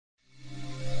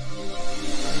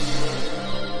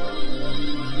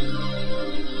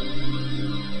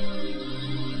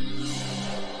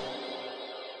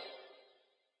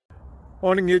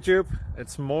Morning YouTube,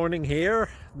 it's morning here.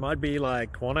 It might be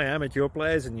like 1 a.m. at your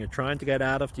place and you're trying to get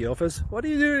out of the office. What are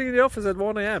you doing in the office at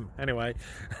 1 a.m? Anyway,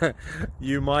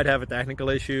 you might have a technical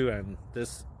issue and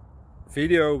this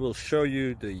video will show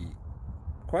you the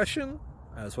question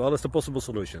as well as the possible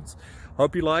solutions.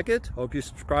 Hope you like it, hope you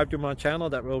subscribe to my channel.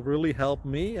 That will really help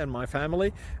me and my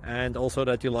family, and also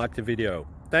that you like the video.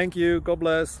 Thank you, God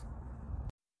bless.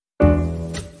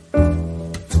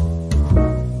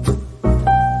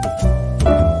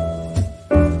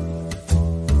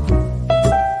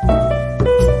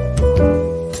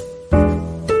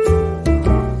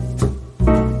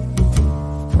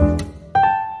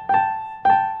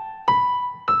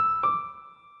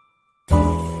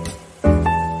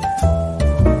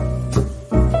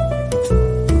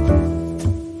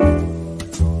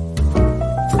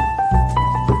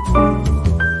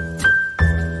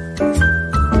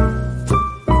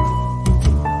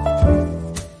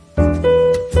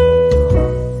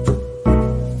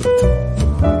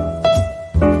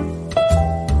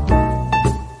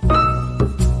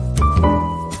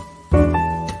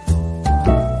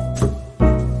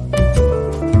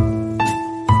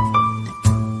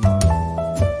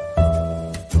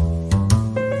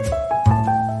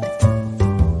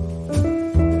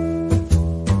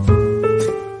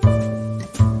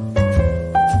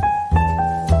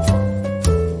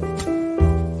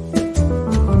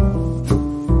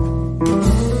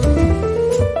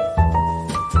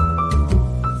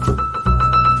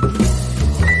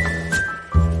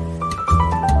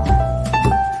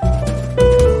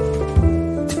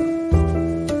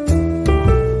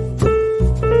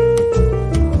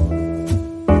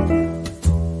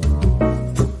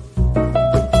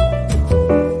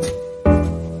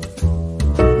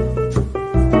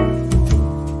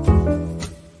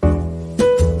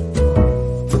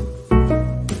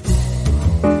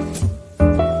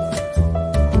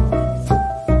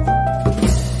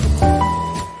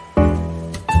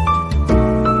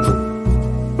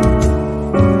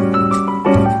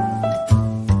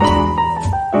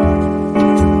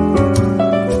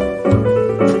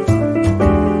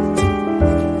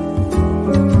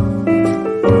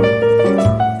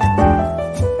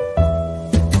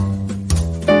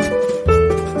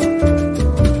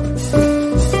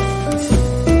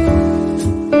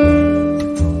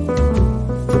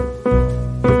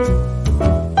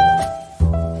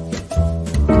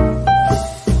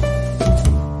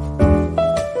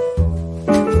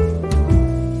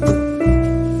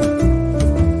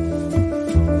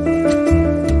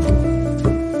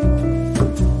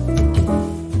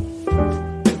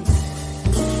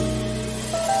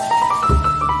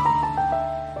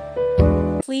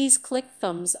 Please click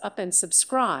thumbs up and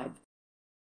subscribe.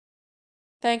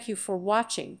 Thank you for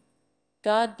watching.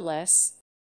 God bless.